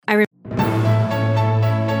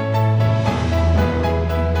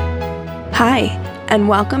Hi, and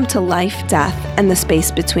welcome to Life, Death, and the Space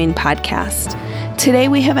Between podcast. Today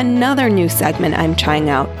we have another new segment I'm trying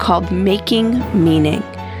out called Making Meaning.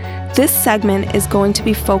 This segment is going to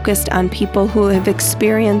be focused on people who have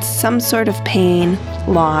experienced some sort of pain,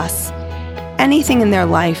 loss, anything in their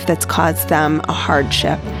life that's caused them a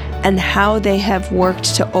hardship, and how they have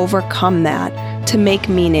worked to overcome that, to make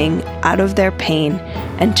meaning out of their pain,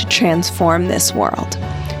 and to transform this world.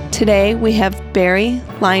 Today, we have Barry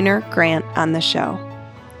Liner Grant on the show.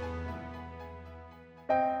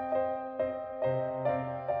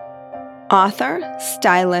 Author,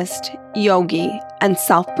 stylist, yogi, and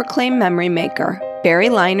self-proclaimed memory maker, Barry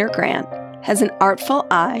Liner Grant has an artful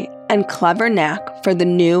eye and clever knack for the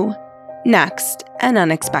new, next, and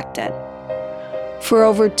unexpected. For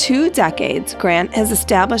over 2 decades, Grant has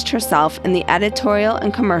established herself in the editorial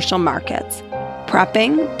and commercial markets,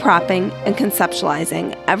 prepping, propping, and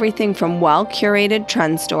conceptualizing everything from well-curated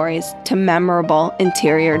trend stories to memorable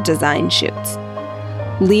interior design shoots.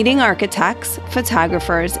 Leading architects,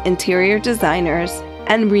 photographers, interior designers,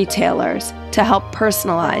 and retailers to help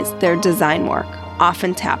personalize their design work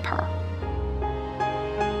often tap her.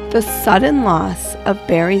 The sudden loss of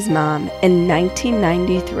Barry's mom in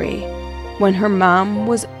 1993, when her mom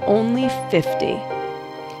was only 50,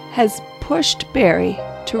 has pushed Barry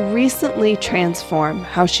to recently transform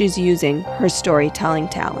how she's using her storytelling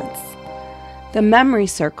talents. The Memory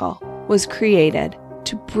Circle was created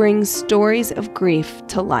to bring stories of grief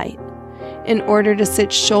to light in order to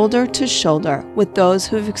sit shoulder to shoulder with those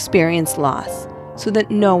who have experienced loss so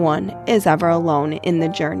that no one is ever alone in the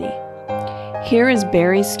journey. Here is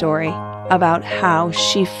Barry's story about how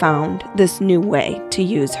she found this new way to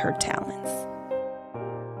use her talents.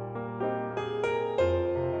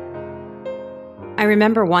 I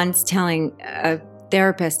remember once telling a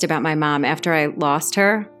therapist about my mom after I lost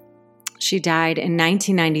her. She died in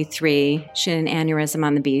 1993. She had an aneurysm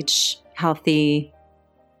on the beach, healthy,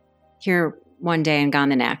 here one day and gone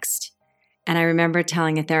the next. And I remember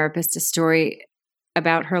telling a therapist a story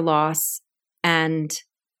about her loss, and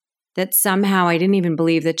that somehow I didn't even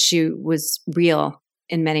believe that she was real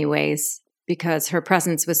in many ways because her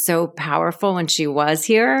presence was so powerful when she was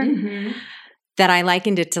here. Mm-hmm. That I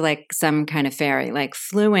likened it to like some kind of fairy, like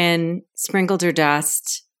flew in, sprinkled her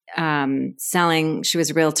dust, she was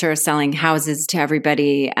a realtor selling houses to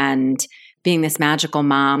everybody and being this magical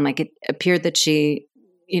mom. Like it appeared that she,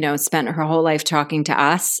 spent her whole life talking to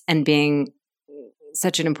us and being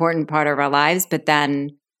such an important part of our lives, but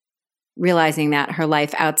then realizing that her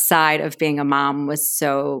life outside of being a mom was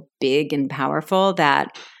so big and powerful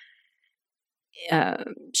that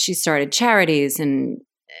she started charities and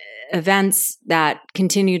events that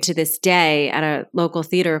continue to this day at a local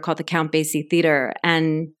theater called the Count Basie Theater,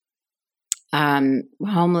 and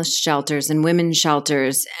homeless shelters and women's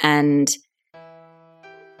shelters. And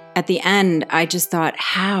at the end, I just thought,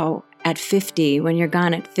 how at 50, when you're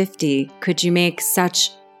gone at 50, could you make such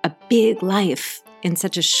a big life in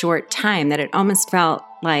such a short time that it almost felt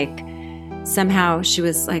like somehow she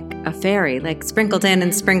was like a fairy, like sprinkled in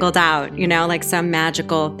and sprinkled out, like some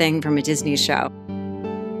magical thing from a Disney show.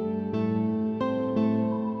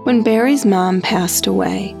 When Barry's mom passed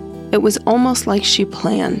away, it was almost like she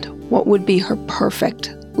planned what would be her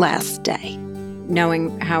perfect last day.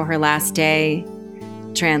 Knowing how her last day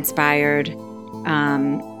transpired,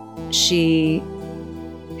 she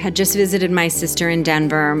had just visited my sister in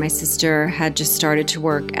Denver. My sister had just started to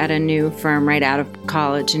work at a new firm right out of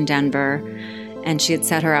college in Denver, and she had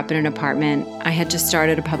set her up in an apartment. I had just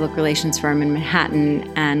started a public relations firm in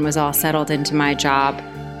Manhattan and was all settled into my job.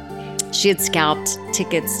 She had scalped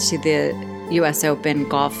tickets to the U.S. Open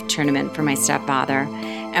golf tournament for my stepfather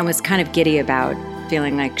and was kind of giddy about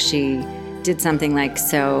feeling like she did something like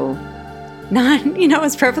so not, it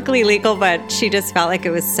was perfectly legal, but she just felt like it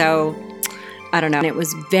was so, I don't know. It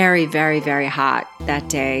was very, very, very hot that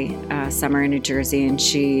day, summer in New Jersey, and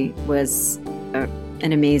she was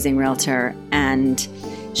an amazing realtor. And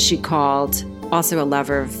she called, also a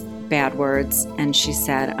lover of bad words, and she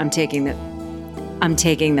said, I'm taking the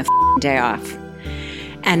day off.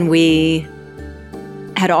 And we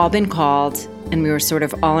had all been called, and we were sort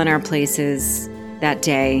of all in our places that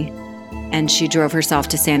day. And she drove herself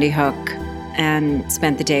to Sandy Hook and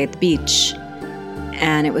spent the day at the beach.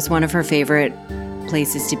 And it was one of her favorite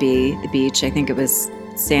places to be, the beach. I think it was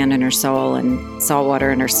sand in her soul and salt water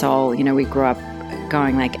in her soul. We grew up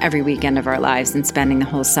going like every weekend of our lives and spending the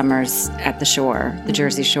whole summers at the shore, the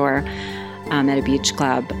Jersey Shore, at a beach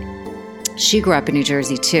club. She grew up in New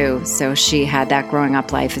Jersey too, so she had that growing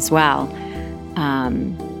up life as well.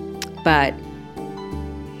 But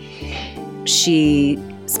she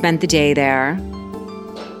spent the day there,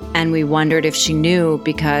 And we wondered if she knew,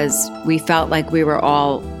 because we felt like we were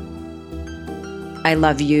all I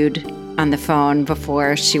love you'd on the phone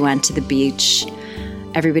before she went to the beach.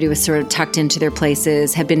 Everybody was sort of tucked into their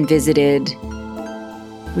places, had been visited.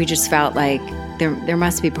 We just felt like there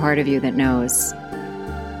must be part of you that knows,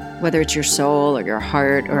 whether it's your soul or your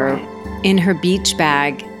heart. Or in her beach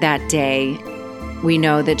bag that day, we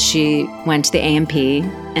know that she went to the A&P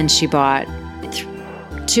and she bought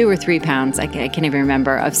 2 or 3 pounds, I can't even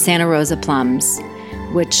remember, of Santa Rosa plums,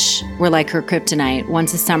 which were like her kryptonite.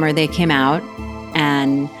 Once a summer, they came out,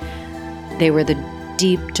 and they were the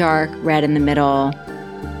deep, dark red in the middle,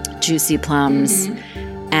 juicy plums,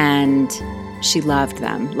 and she loved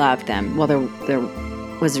them. Well, there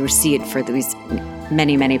was a receipt for these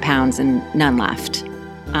many, many pounds and none left.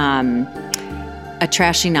 A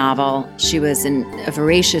trashy novel. She was a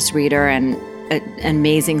voracious reader and an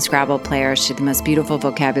amazing Scrabble player. She had the most beautiful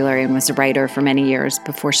vocabulary and was a writer for many years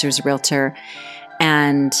before she was a realtor.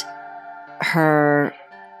 And her,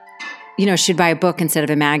 she'd buy a book instead of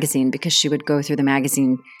a magazine because she would go through the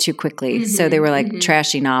magazine too quickly. So they were like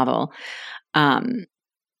trashy novel. And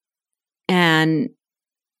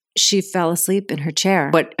she fell asleep in her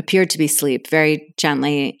chair, what appeared to be sleep, very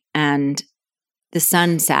gently. And the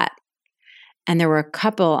sun set. And there were a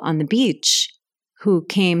couple on the beach who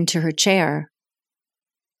came to her chair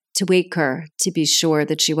to wake her, to be sure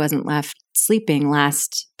that she wasn't left sleeping,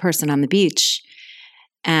 last person on the beach.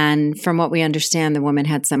 And from what we understand, the woman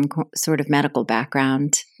had some sort of medical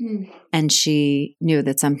background, and she knew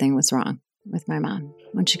that something was wrong with my mom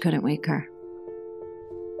when she couldn't wake her.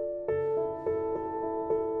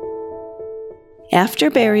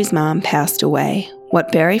 After Barry's mom passed away,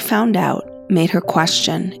 what Barry found out made her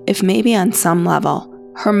question if maybe on some level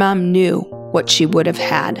her mom knew what she would have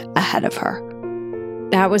had ahead of her.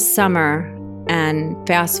 That was summer, and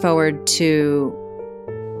fast forward to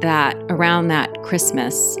that, around that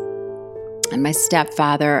Christmas, and my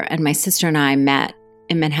stepfather and my sister and I met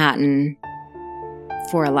in Manhattan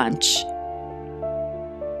for a lunch.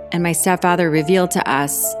 And my stepfather revealed to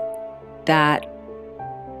us that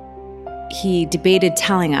he debated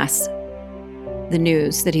telling us the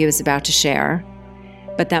news that he was about to share,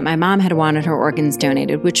 but that my mom had wanted her organs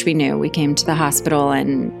donated, which we knew. We came to the hospital,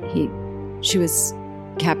 and she was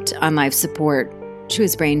kept on life support. She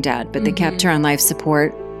was brain dead, but they kept her on life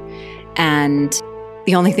support. And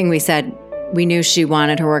the only thing we said, we knew she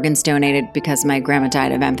wanted her organs donated because my grandma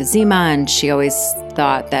died of emphysema, and she always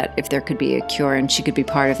thought that if there could be a cure and she could be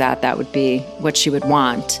part of that, that would be what she would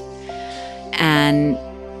want. And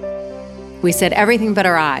we said everything but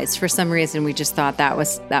her eyes. For some reason, we just thought that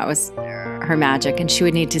was her magic, and she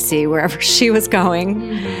would need to see wherever she was going.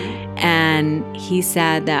 And he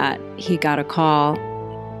said that he got a call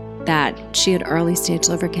that she had early stage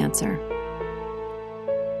liver cancer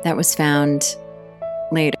that was found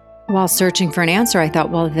later. While searching for an answer, I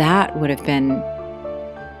thought, well, that would have been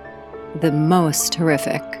the most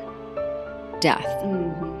horrific death.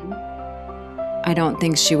 I don't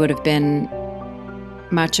think she would have been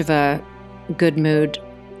much of a good mood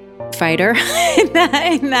fighter in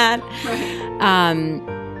that. Right.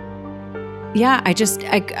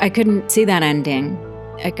 I couldn't see that ending.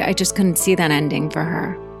 I just couldn't see that ending for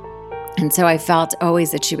her. And so I felt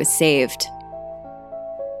always that she was saved.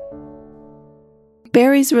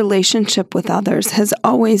 Barry's relationship with others has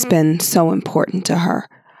always been so important to her.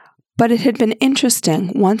 But it had been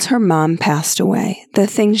interesting once her mom passed away, the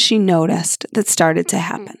things she noticed that started to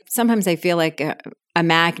happen. Sometimes I feel like a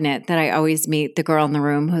magnet, that I always meet the girl in the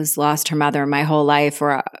room who's lost her mother my whole life,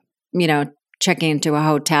 or, checking into a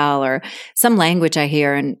hotel, or some language I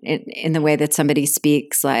hear in the way that somebody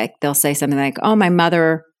speaks. Like they'll say something like, oh, my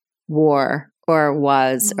mother wore or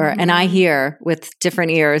was, and I hear with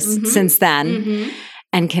different ears since then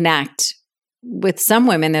and connect with some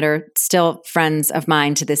women that are still friends of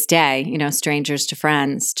mine to this day, strangers to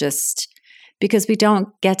friends, just because we don't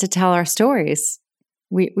get to tell our stories.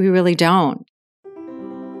 We really don't.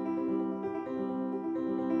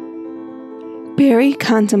 Barry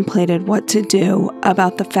contemplated what to do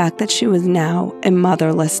about the fact that she was now a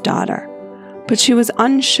motherless daughter, but she was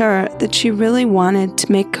unsure that she really wanted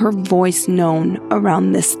to make her voice known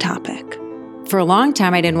around this topic. For a long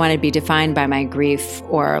time, I didn't want to be defined by my grief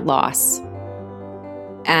or loss,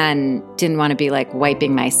 and didn't want to be like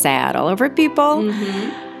wiping my sad all over people,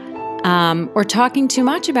 or talking too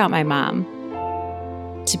much about my mom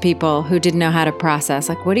to people who didn't know how to process.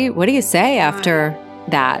 Like, what do you say after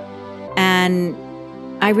that? And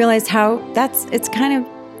I realized how it's kind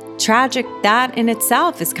of tragic. That in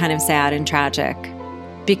itself is kind of sad and tragic,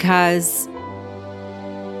 because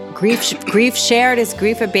grief shared is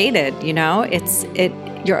grief abated.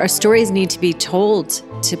 our stories need to be told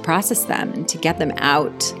to process them and to get them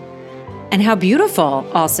out. And how beautiful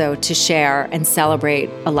also to share and celebrate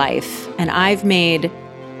a life. And I've made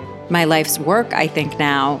my life's work, I think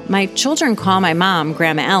now. My children call my mom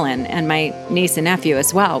Grandma Ellen, and my niece and nephew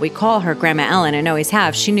as well. We call her Grandma Ellen and always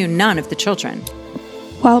have. She knew none of the children.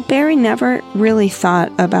 While Barry never really thought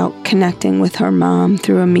about connecting with her mom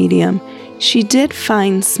through a medium, she did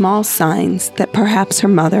find small signs that perhaps her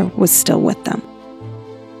mother was still with them.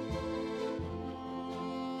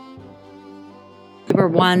 We were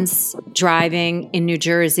once driving in New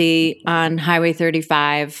Jersey on Highway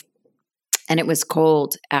 35, and it was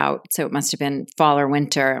cold out, so it must have been fall or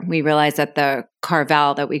winter. We realized that the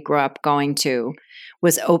Carvel that we grew up going to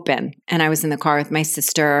was open, and I was in the car with my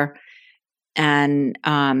sister and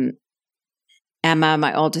Emma,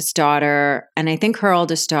 my oldest daughter, and I think her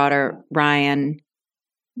oldest daughter, Ryan.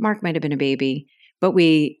 Mark might have been a baby, but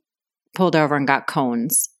we pulled over and got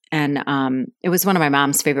cones. And it was one of my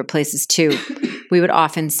mom's favorite places, too. We would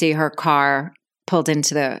often see her car pulled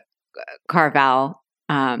into the Carvel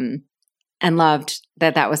and loved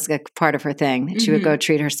that was a part of her thing. Mm-hmm. She would go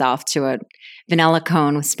treat herself to a vanilla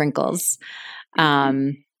cone with sprinkles.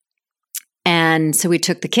 And so we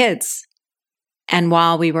took the kids. And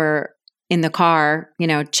while we were in the car,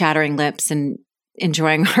 chattering lips and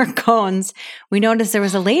enjoying our cones, we noticed there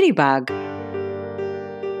was a ladybug.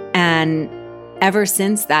 And ever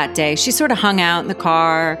since that day, she sort of hung out in the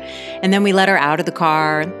car, and then we let her out of the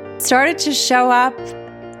car. Started to show up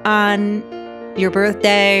on your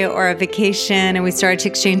birthday or a vacation, and we started to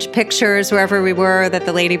exchange pictures wherever we were that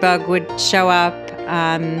the ladybug would show up.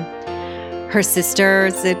 Her sister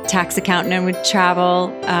is a tax accountant and would travel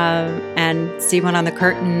and see one on the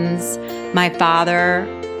curtains. My father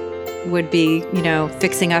would be,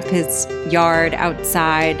 fixing up his yard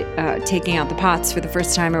outside, taking out the pots for the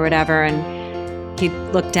first time or whatever, and he'd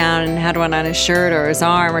look down and had one on his shirt or his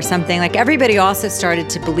arm or something. Like, everybody also started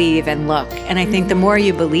to believe and look. And I think the more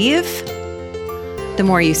you believe, the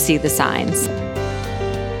more you see the signs.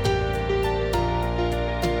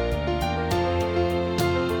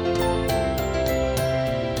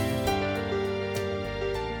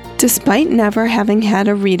 Despite never having had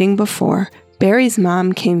a reading before, Barry's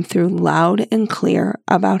mom came through loud and clear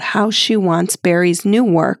about how she wants Barry's new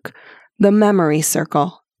work, The Memory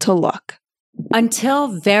Circle, to look.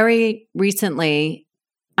 Until very recently,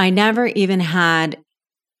 I never even had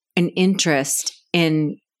an interest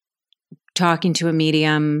in talking to a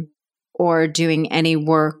medium or doing any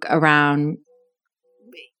work around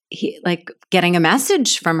like getting a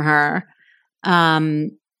message from her.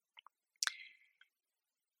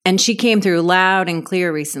 And she came through loud and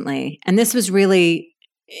clear recently. And this was really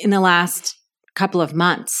in the last couple of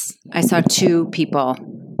months. I saw 2 people,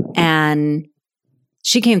 and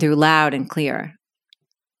she came through loud and clear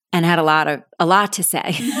and had a lot to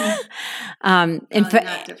say. Not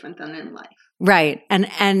different than in life. Right.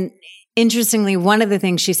 And interestingly, one of the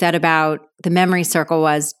things she said about the memory circle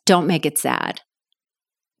was, don't make it sad.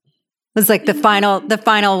 It was like the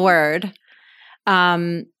final word.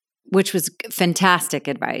 Which was fantastic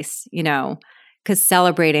advice, because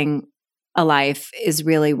celebrating a life is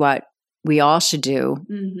really what we all should do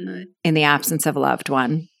in the absence of a loved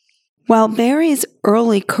one. While Barry's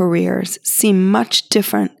early careers seem much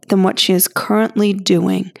different than what she is currently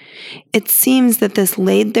doing, it seems that this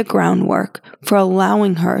laid the groundwork for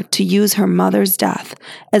allowing her to use her mother's death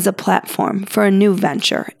as a platform for a new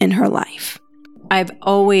venture in her life. I've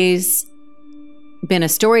always been a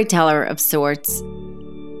storyteller of sorts.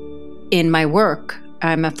 In my work,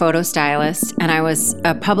 I'm a photo stylist, and I was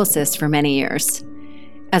a publicist for many years.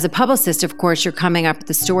 As a publicist, of course, you're coming up with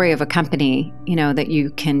the story of a company, that you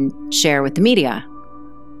can share with the media.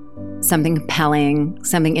 Something compelling,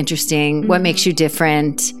 something interesting, what makes you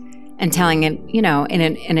different, and telling it, in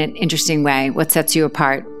an interesting way, what sets you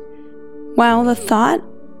apart. While the thought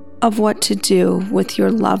of what to do with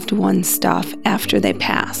your loved one's stuff after they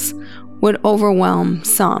pass would overwhelm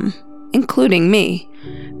some, including me,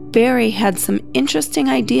 Barry had some interesting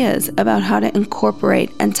ideas about how to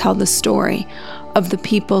incorporate and tell the story of the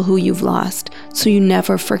people who you've lost so you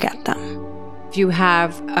never forget them. If you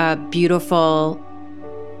have a beautiful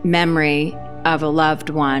memory of a loved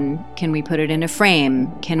one, can we put it in a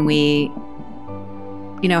frame? Can we,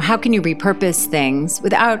 how can you repurpose things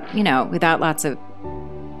without lots of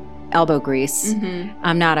elbow grease?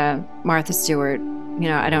 I'm not a Martha Stewart.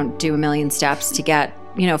 I don't do a million steps to get,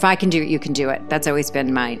 if I can do it, you can do it. That's always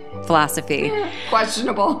been my philosophy.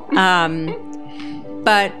 Questionable.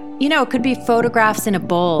 But, it could be photographs in a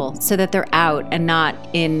bowl so that they're out and not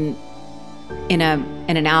in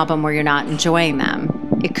an album where you're not enjoying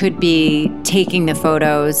them. It could be taking the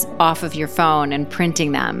photos off of your phone and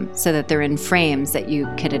printing them so that they're in frames that you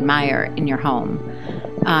could admire in your home.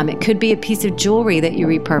 It could be a piece of jewelry that you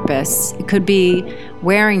repurpose. It could be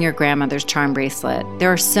wearing your grandmother's charm bracelet.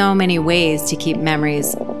 There are so many ways to keep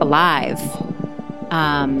memories alive.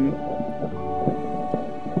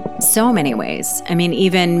 So many ways. I mean,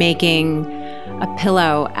 even making a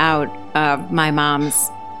pillow out of my mom's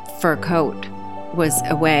fur coat was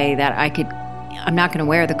a way that I'm not going to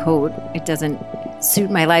wear the coat. It doesn't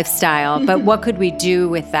suit my lifestyle. But what could we do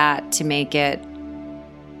with that to make it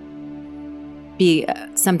be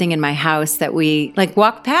something in my house that we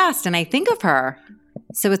walk past and I think of her?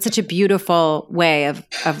 So it's such a beautiful way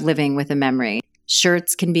of living with a memory.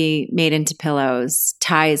 Shirts can be made into pillows.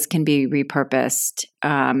 Ties can be repurposed.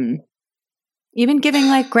 Even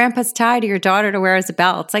giving grandpa's tie to your daughter to wear as a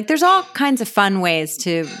belt. There's all kinds of fun ways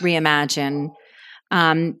to reimagine.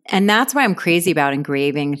 And that's why I'm crazy about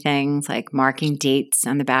engraving things, like marking dates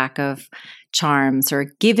on the back of charms or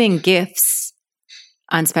giving gifts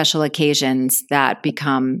on special occasions that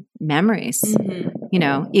become memories,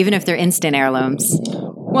 even if they're instant heirlooms.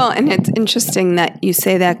 Well, and it's interesting that you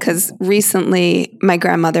say that because recently my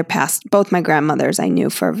grandmother passed. Both my grandmothers I knew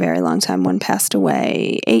for a very long time. One passed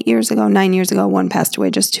away 8 years ago, 9 years ago. One passed away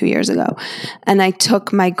just 2 years ago. And I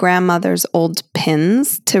took my grandmother's old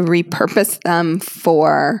pins to repurpose them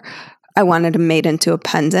I wanted them made into a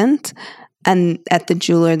pendant. And at the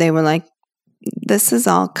jeweler, they were like, this is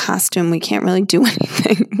all costume. We can't really do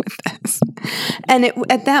anything with this. And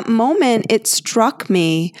at that moment, it struck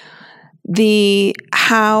me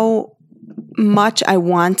how much I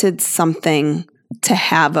wanted something to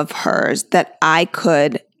have of hers that I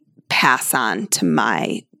could pass on to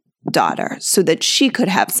my daughter so that she could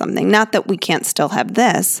have something. Not that we can't still have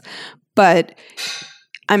this, but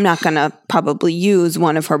I'm not going to probably use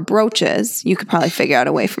one of her brooches. You could probably figure out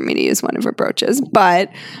a way for me to use one of her brooches. But,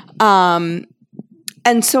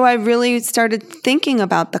 and so I really started thinking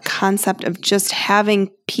about the concept of just having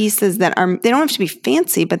pieces that they don't have to be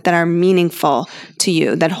fancy, but that are meaningful to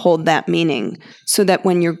you, that hold that meaning, so that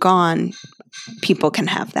when you're gone, people can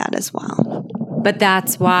have that as well. But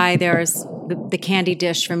that's why there's the candy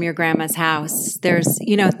dish from your grandma's house. There's,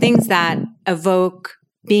 things that evoke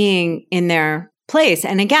being in their place.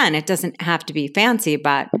 And again, it doesn't have to be fancy,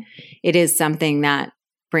 but it is something that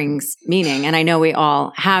brings meaning. And I know we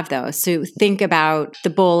all have those. So think about the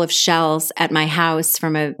bowl of shells at my house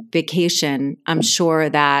from a vacation. I'm sure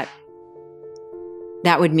that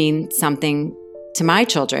would mean something to my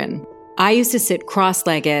children. I used to sit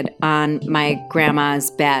cross-legged on my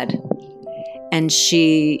grandma's bed, and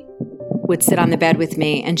she would sit on the bed with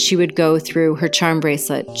me, and she would go through her charm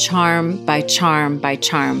bracelet, charm by charm by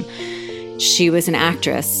charm. She was an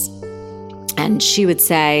actress, and she would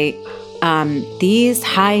say, these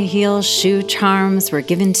high heel shoe charms were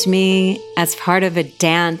given to me as part of a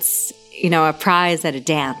dance, a prize at a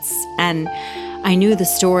dance. And I knew the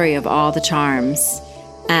story of all the charms.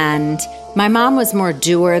 And my mom was more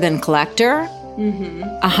doer than collector,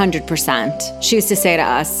 100%. She used to say to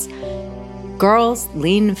us, girls,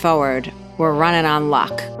 lean forward. We're running on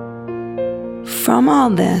luck. From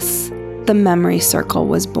all this, the Memory Circle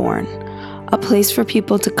was born. A place for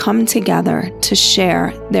people to come together to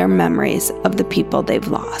share their memories of the people they've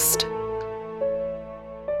lost.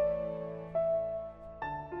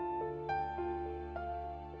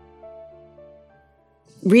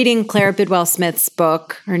 Reading Clara Bidwell Smith's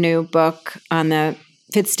book, her new book on the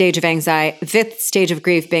fifth stage of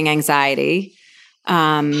grief being anxiety,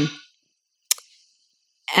 and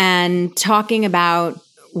talking about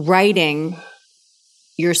writing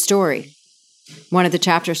your story. One of the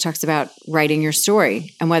chapters talks about writing your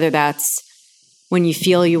story, and whether that's when you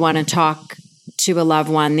feel you want to talk to a loved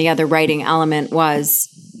one. The other writing element was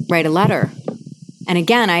write a letter. And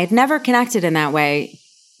again, I had never connected in that way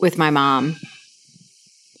with my mom.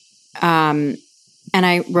 And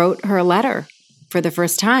I wrote her a letter for the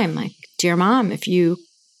first time, like, dear Mom, if you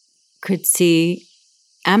could see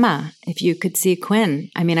Emma, if you could see Quinn.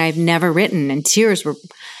 I mean, I've never written, and tears were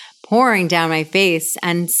pouring down my face,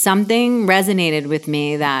 and something resonated with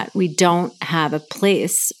me that we don't have a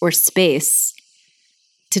place or space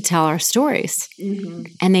to tell our stories,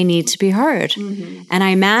 and they need to be heard. And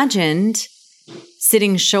I imagined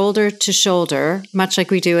sitting shoulder to shoulder, much like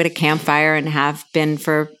we do at a campfire and have been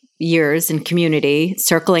for years in community,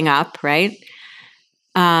 circling up, right?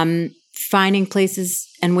 Finding places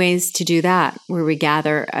and ways to do that, where we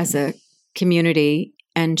gather as a community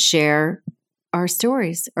and share our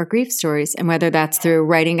stories, our grief stories, and whether that's through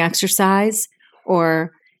writing exercise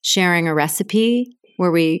or sharing a recipe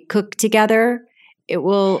where we cook together, it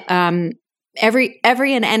will every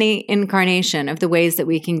and any incarnation of the ways that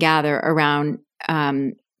we can gather around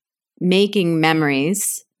making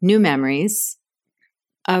memories, new memories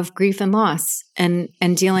of grief and loss, and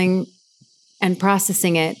dealing and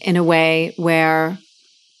processing it in a way where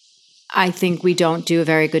I think we don't do a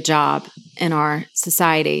very good job in our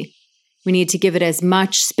society. We need to give it as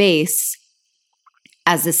much space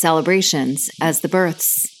as the celebrations, as the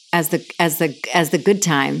births, as the good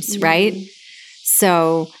times, right?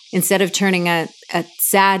 So instead of turning a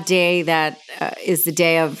sad day that is the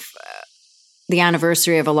day of the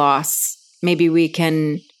anniversary of a loss, maybe we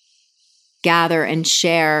can gather and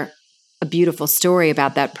share a beautiful story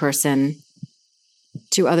about that person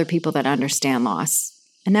to other people that understand loss.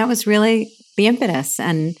 And that was really the impetus.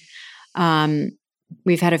 And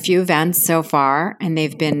we've had a few events so far, and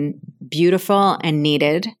they've been beautiful and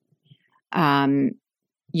needed.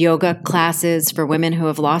 Yoga classes for women who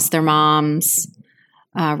have lost their moms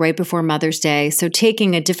right before Mother's Day. So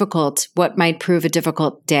taking what might prove a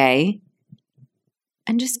difficult day,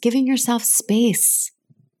 and just giving yourself space.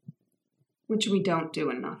 Which we don't do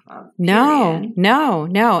enough of. No.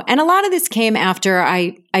 And a lot of this came after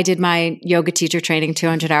I did my yoga teacher training,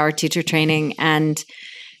 200-hour teacher training. And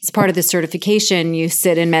as part of the certification, you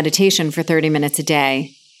sit in meditation for 30 minutes a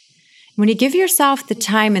day. When you give yourself the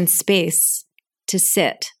time and space to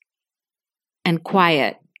sit and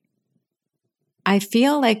quiet, I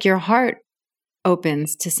feel like your heart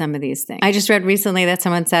opens to some of these things. I just read recently that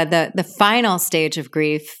someone said that the final stage of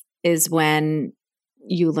grief is when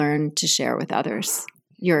you learn to share with others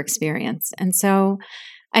your experience. And so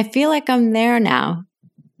I feel like I'm there now.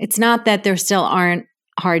 It's not that there still aren't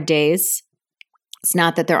hard days. It's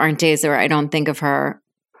not that there aren't days where I don't think of her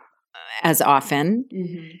as often.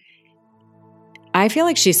 Mm-hmm. I feel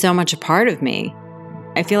like she's so much a part of me.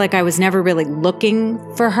 I feel like I was never really looking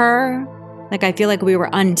for her. Like I feel like we were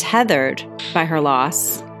untethered by her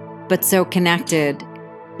loss, but so connected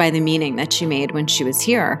by the meaning that she made when she was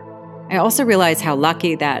here. I also realized how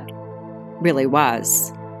lucky that really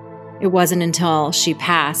was. It wasn't until she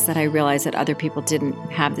passed that I realized that other people didn't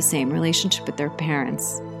have the same relationship with their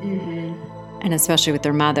parents, and especially with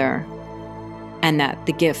their mother, and that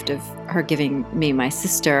the gift of her giving me my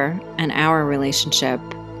sister and our relationship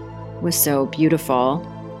was so beautiful,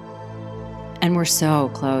 and we're so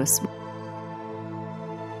close.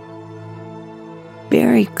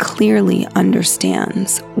 Barry clearly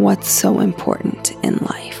understands what's so important in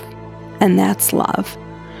life. And that's love.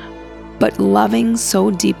 But loving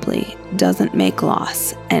so deeply doesn't make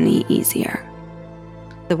loss any easier.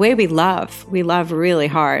 The way we love really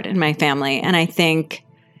hard in my family. And I think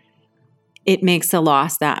it makes the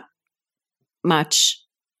loss that much,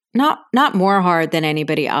 not more hard than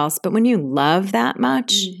anybody else, but when you love that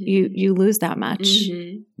much, you lose that much.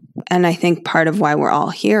 Mm-hmm. And I think part of why we're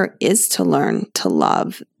all here is to learn to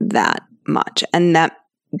love that much. And that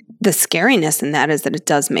the scariness in that is that it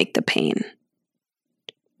does make the pain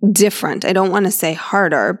different. I don't want to say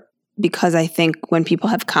harder, because I think when people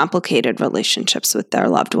have complicated relationships with their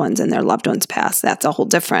loved ones and their loved ones pass, that's a whole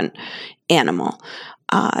different animal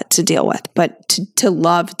to deal with. But to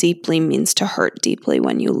love deeply means to hurt deeply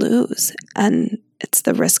when you lose. And it's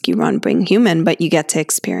the risk you run being human, but you get to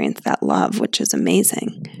experience that love, which is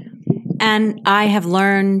amazing. And I have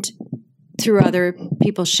learned through other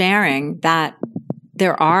people sharing that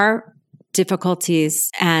there are difficulties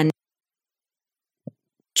and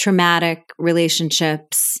traumatic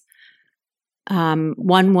relationships.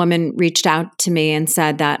 One woman reached out to me and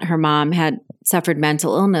said that her mom had suffered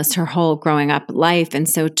mental illness her whole growing up life. And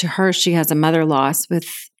so to her, she has a mother loss with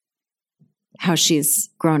how she's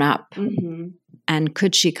grown up. Mm-hmm. And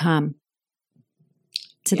could she come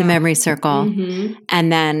to the memory circle? Mm-hmm.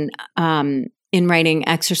 And then in writing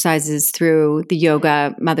exercises through the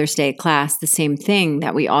yoga Mother's Day class, the same thing,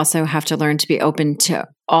 that we also have to learn to be open to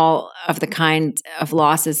all of the kind of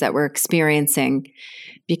losses that we're experiencing.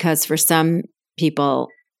 Because for some people,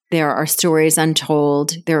 there are stories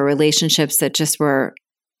untold. There are relationships that just were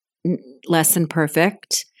less than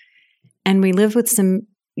perfect. And we live with some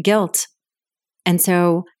guilt. And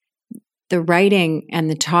so the writing and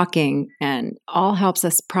the talking and all helps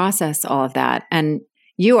us process all of that. And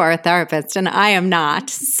you are a therapist and I am not.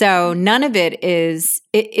 So none of it is,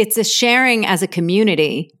 it's a sharing as a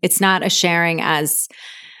community. It's not a sharing as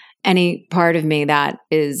any part of me that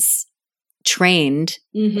is trained,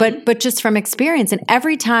 but just from experience. And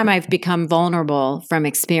every time I've become vulnerable from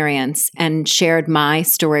experience and shared my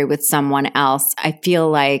story with someone else, I feel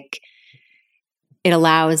like it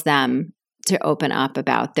allows them to open up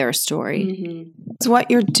about their story. Mm-hmm. So what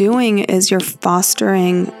you're doing is you're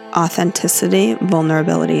fostering authenticity,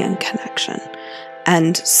 vulnerability, and connection.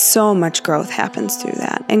 And so much growth happens through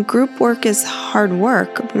that. And group work is hard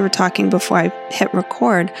work. We were talking before I hit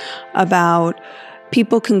record about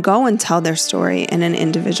people can go and tell their story in an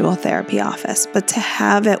individual therapy office, but to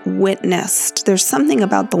have it witnessed, there's something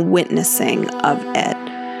about the witnessing of it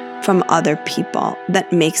from other people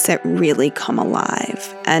that makes it really come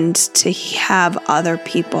alive. And to have other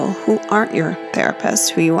people who aren't your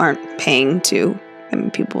therapist, who you aren't paying to, I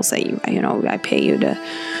mean, people say, I pay you to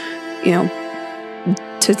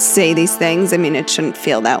say these things. I mean, it shouldn't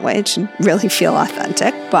feel that way. It should really feel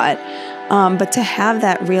authentic, but to have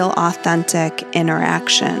that real authentic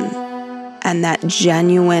interaction and that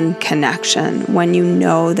genuine connection when you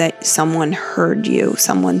know that someone heard you,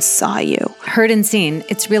 someone saw you. Heard and seen.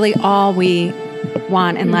 It's really all we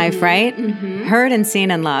want in life, right? Mm-hmm. Heard and seen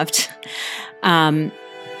and loved. But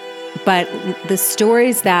the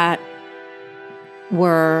stories that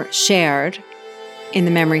were shared in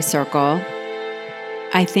the memory circle,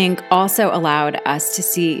 I think also allowed us to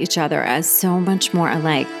see each other as so much more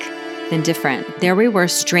alike than different. There we were,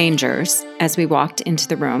 strangers, as we walked into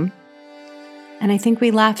the room. And I think we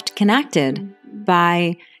left connected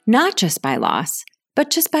by, not just by loss, but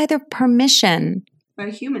just by the permission. By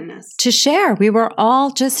humanness. To share. We were all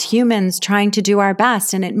just humans trying to do our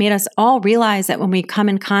best. And it made us all realize that when we come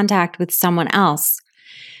in contact with someone else,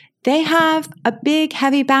 they have a big,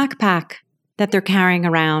 heavy backpack that they're carrying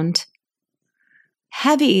around.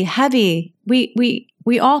 Heavy.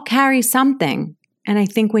 We all carry something. And I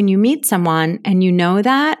think when you meet someone and you know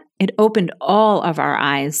that, it opened all of our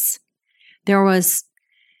eyes. There was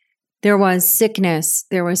sickness,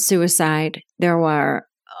 there was suicide, there were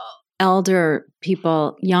elder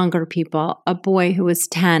people, younger people, a boy who was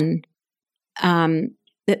 10.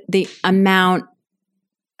 The amount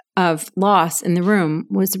of loss in the room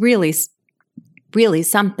was really, really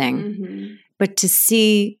something. Mm-hmm. But to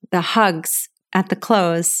see the hugs at the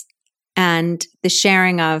close and the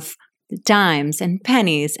sharing of dimes and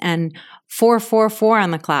pennies and 444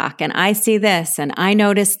 on the clock, and I see this and I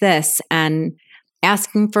notice this, and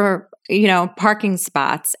asking for, parking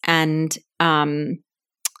spots, and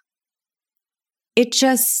it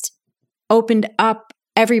just opened up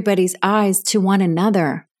everybody's eyes to one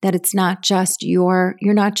another, that it's not just you're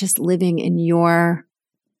not just living in your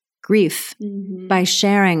grief. Mm-hmm. By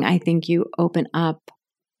sharing, I think you open up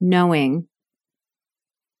knowing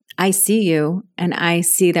I see you, and I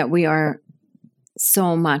see that we are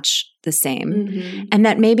so much the same. Mm-hmm. And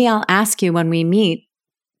that maybe I'll ask you when we meet,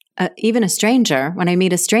 even a stranger, when I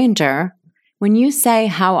meet a stranger, when you say,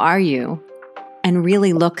 "How are you?" and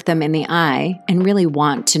really look them in the eye and really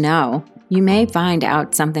want to know, you may find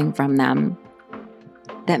out something from them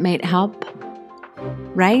that might help,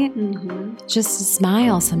 right? Mm-hmm. Just a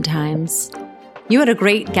smile sometimes. You had a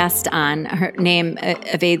great guest on. Her name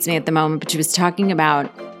evades me at the moment, but she was talking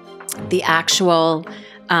about the actual,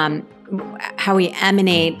 how we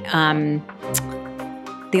emanate the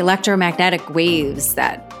electromagnetic waves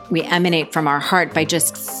that we emanate from our heart by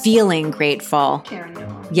just feeling grateful. Karen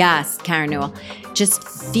Newell. Yes, Karen Newell. Just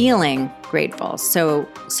feeling grateful. So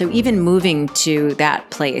even moving to that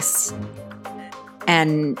place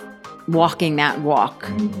and walking that walk,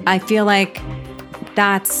 mm-hmm. I feel like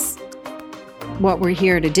that's what we're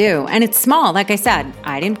here to do. And it's small. Like I said,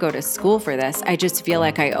 I didn't go to school for this. I just feel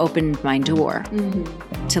like I opened my door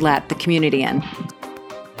mm-hmm. to let the community in.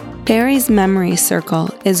 Barry's Memory Circle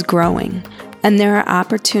is growing, and there are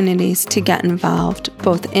opportunities to get involved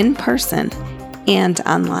both in person and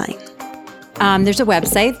online. There's a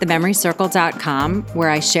website, thememorycircle.com, where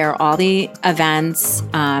I share all the events,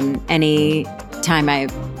 any time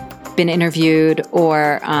I've been interviewed,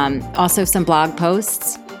 or also some blog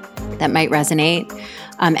posts that might resonate,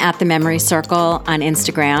 at the Memory Circle on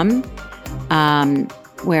Instagram,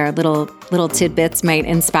 where little tidbits might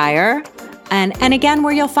inspire. And again,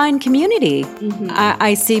 where you'll find community. Mm-hmm.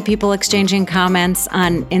 I see people exchanging comments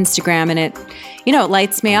on Instagram, and it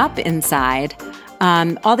lights me up inside.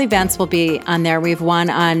 All the events will be on there. We have one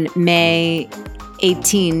on May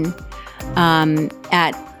 18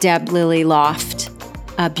 at Deb Lilly Loft,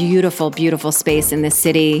 a beautiful, beautiful space in the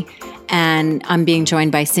city. And I'm being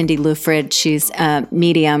joined by Cindy Lufrid. She's a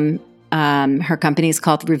medium. Her company is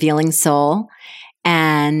called Revealing Soul.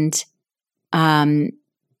 And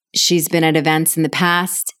she's been at events in the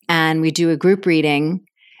past. And we do a group reading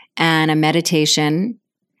and a meditation.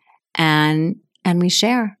 And we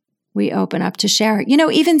share. We open up to share.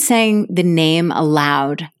 Even saying the name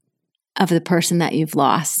aloud of the person that you've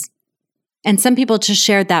lost. And some people just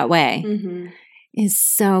shared that way. Mm-hmm. Is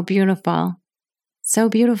so beautiful. So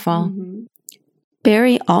beautiful. Mm-hmm.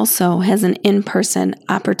 Barry also has an in-person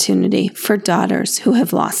opportunity for daughters who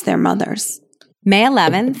have lost their mothers. May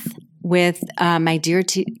 11th with my dear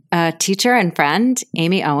teacher and friend,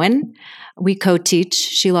 Amy Owen. We co-teach.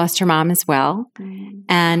 She lost her mom as well.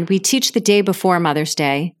 And we teach the day before Mother's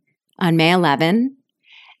Day on May 11.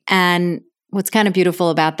 And what's kind of beautiful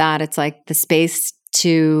about that, it's like the space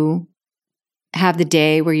to have the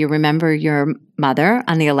day where you remember your mother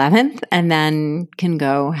on the 11th and then can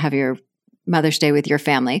go have your Mother's Day with your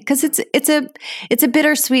family. Because it's a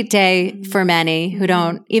bittersweet day for many who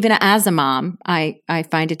don't, even as a mom, I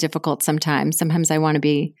find it difficult sometimes. Sometimes I want to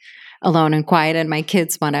be alone and quiet, and my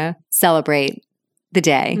kids want to celebrate the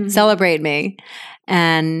day, celebrate me.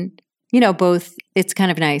 And, both, it's kind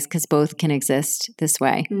of nice because both can exist this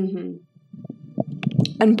way.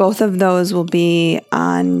 And both of those will be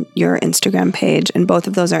on your Instagram page, and both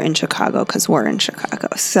of those are in Chicago because we're in Chicago.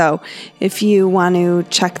 So if you want to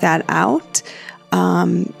check that out,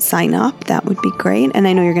 sign up. That would be great. And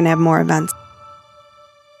I know you're going to have more events.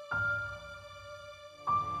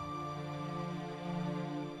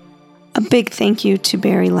 A big thank you to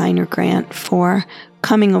Barry Liner Grant for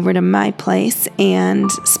coming over to my place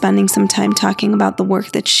and spending some time talking about the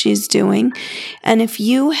work that she's doing. And if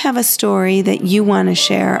you have a story that you want to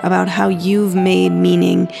share about how you've made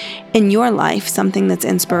meaning in your life, something that's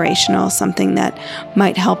inspirational, something that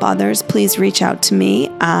might help others, please reach out to me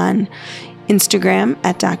on Instagram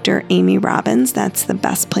at Dr. Amy Robbins. That's the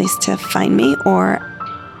best place to find me, or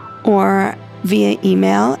via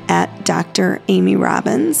email at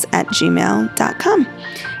dramyrobbins@gmail.com.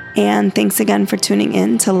 And thanks again for tuning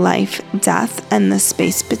in to Life, Death, and the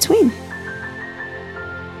Space Between.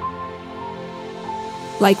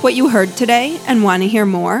 Like what you heard today and want to hear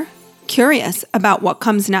more? Curious about what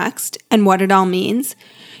comes next and what it all means?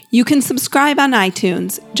 You can subscribe on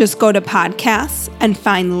iTunes. Just go to podcasts and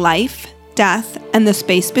find Life, Death, and the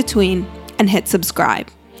Space Between and hit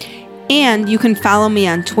subscribe. And you can follow me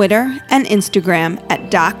on Twitter and Instagram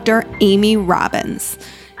at Dr. Amy Robbins.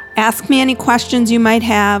 Ask me any questions you might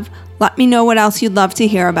have, let me know what else you'd love to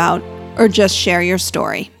hear about, or just share your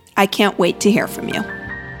story. I can't wait to hear from you.